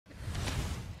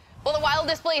Well, the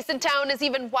wildest place in town is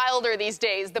even wilder these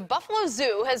days. The Buffalo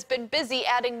Zoo has been busy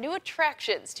adding new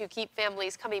attractions to keep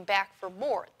families coming back for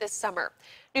more this summer.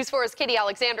 News 4's Katie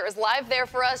Alexander is live there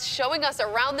for us, showing us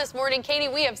around this morning. Katie,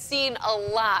 we have seen a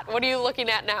lot. What are you looking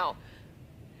at now?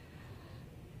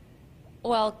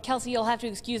 Well, Kelsey, you'll have to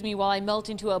excuse me while I melt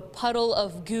into a puddle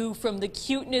of goo from the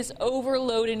cuteness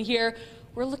overload in here.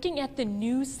 We're looking at the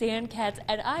new sand cats,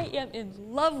 and I am in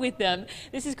love with them.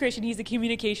 This is Christian. He's the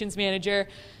communications manager.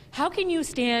 How can you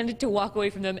stand to walk away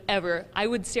from them ever? I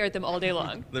would stare at them all day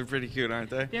long. They're pretty cute, aren't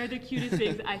they? They're the cutest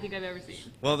things I think I've ever seen.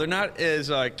 Well, they're not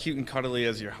as cute and cuddly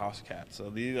as your house cats. So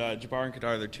the Jabbar and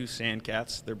Kadar, they're two sand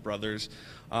cats. They're brothers,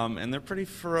 and they're pretty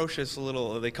ferocious.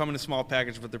 They come in a small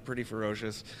package, but they're pretty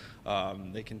ferocious.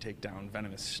 They can take down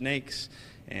venomous snakes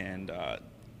and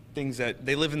things that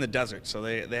they live in the desert. So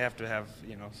they have to have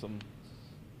some.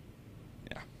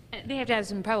 They have to have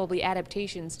some probably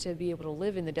adaptations to be able to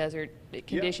live in the desert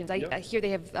conditions. Yep. I hear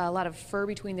they have a lot of fur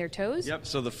between their toes. Yep,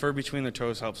 so the fur between their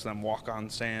toes helps them walk on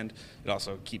sand. It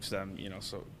also keeps them,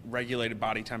 so regulated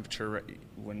body temperature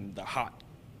when the hot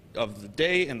of the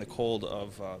day and the cold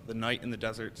of the night in the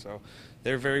desert. So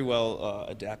they're very well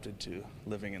adapted to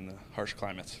living in the harsh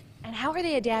climates. And how are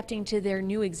they adapting to their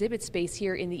new exhibit space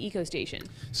here in the Eco Station?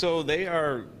 So they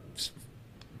are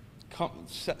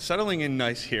settling in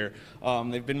nice here.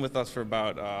 They've been with us for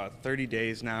about 30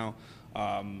 days now,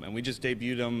 and we just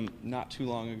debuted them not too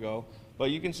long ago.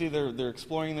 But you can see they're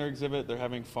exploring their exhibit, they're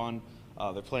having fun,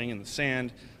 they're playing in the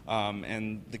sand,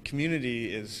 and the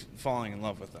community is falling in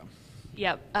love with them.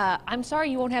 Yep. I'm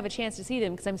sorry you won't have a chance to see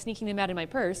them because I'm sneaking them out in my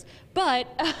purse. But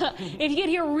if you get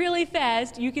here really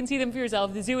fast, you can see them for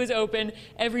yourself. The zoo is open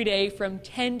every day from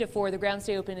 10 to 4. The grounds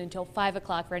stay open until 5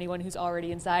 o'clock for anyone who's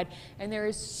already inside. And there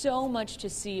is so much to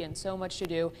see and so much to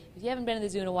do. If you haven't been to the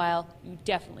zoo in a while, you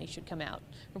definitely should come out.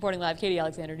 Reporting live, Katie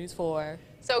Alexander, News 4.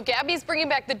 So Gabby's bringing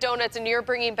back the donuts and you're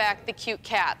bringing back the cute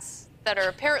cats that are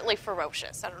apparently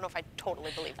ferocious. I don't know if I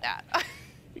totally believe that.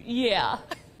 Yeah.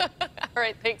 All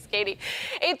right, thanks, Katie.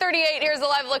 8:38, here's a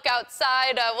live look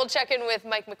outside. We'll check in with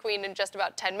Mike McQueen in just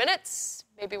about 10 minutes.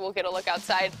 Maybe we'll get a look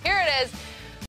outside. Here it is.